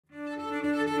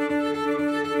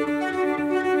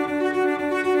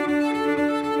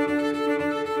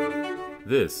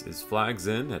This is Flags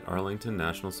In at Arlington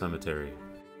National Cemetery.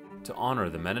 To honor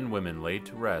the men and women laid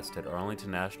to rest at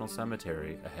Arlington National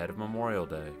Cemetery ahead of Memorial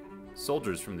Day,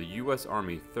 soldiers from the U.S.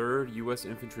 Army 3rd U.S.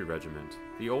 Infantry Regiment,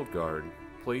 the Old Guard,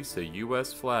 place a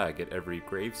U.S. flag at every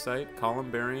gravesite,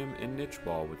 columbarium, and niche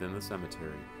wall within the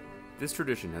cemetery. This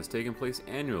tradition has taken place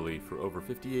annually for over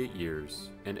 58 years,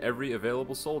 and every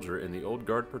available soldier in the Old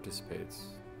Guard participates.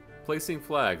 Placing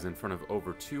flags in front of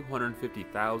over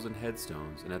 250,000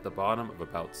 headstones and at the bottom of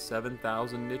about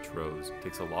 7,000 niche rows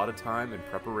takes a lot of time and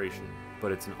preparation,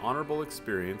 but it's an honorable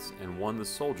experience and one the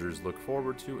soldiers look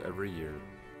forward to every year.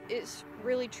 It's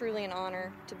really truly an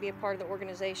honor to be a part of the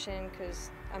organization because,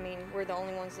 we're the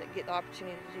only ones that get the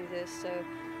opportunity to do this, so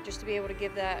just to be able to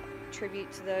give that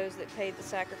tribute to those that paid the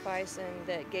sacrifice and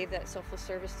that gave that selfless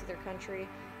service to their country,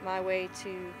 my way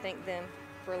to thank them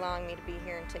for allowing me to be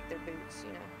here and take their boots,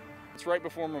 It's right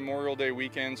before Memorial Day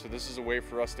weekend, so this is a way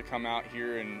for us to come out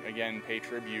here and again pay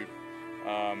tribute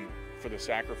for the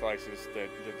sacrifices that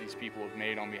these people have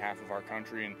made on behalf of our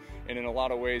country and in a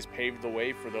lot of ways paved the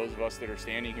way for those of us that are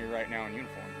standing here right now in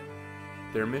uniform.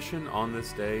 Their mission on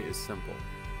this day is simple: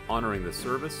 honoring the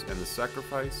service and the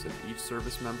sacrifice of each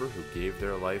service member who gave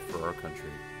their life for our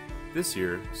country. This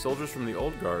year, soldiers from the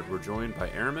Old Guard were joined by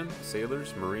airmen,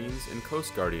 sailors, Marines, and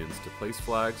Coast Guardians to place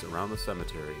flags around the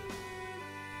cemetery.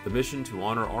 The mission to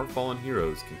honor our fallen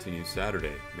heroes continues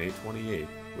Saturday, May 28th,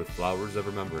 with Flowers of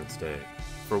Remembrance Day.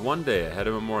 For one day ahead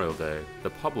of Memorial Day, the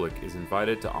public is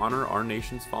invited to honor our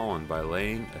nation's fallen by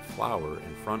laying a flower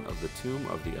in front of the tomb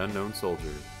of the unknown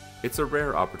soldier. It's a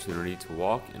rare opportunity to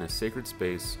walk in a sacred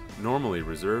space normally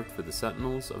reserved for the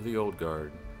sentinels of the Old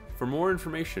Guard. For more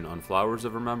information on Flowers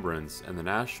of Remembrance and the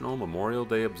National Memorial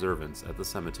Day Observance at the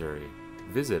cemetery,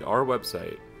 visit our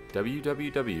website,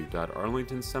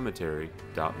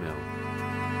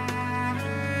 www.arlingtoncemetery.mil.